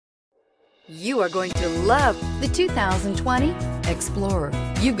You are going to love the 2020 Explorer.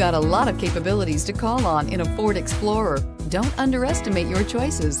 You've got a lot of capabilities to call on in a Ford Explorer. Don't underestimate your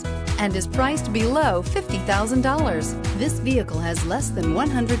choices, and is priced below $50,000. This vehicle has less than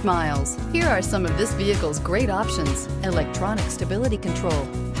 100 miles. Here are some of this vehicle's great options: electronic stability control,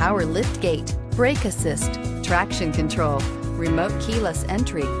 power liftgate, brake assist, traction control, remote keyless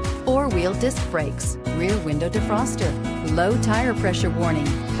entry, four-wheel disc brakes, rear window defroster, low tire pressure warning,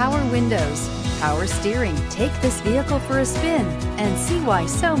 power windows, power steering. Take this vehicle for a spin and see why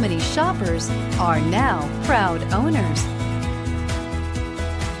so many shoppers are now proud owners.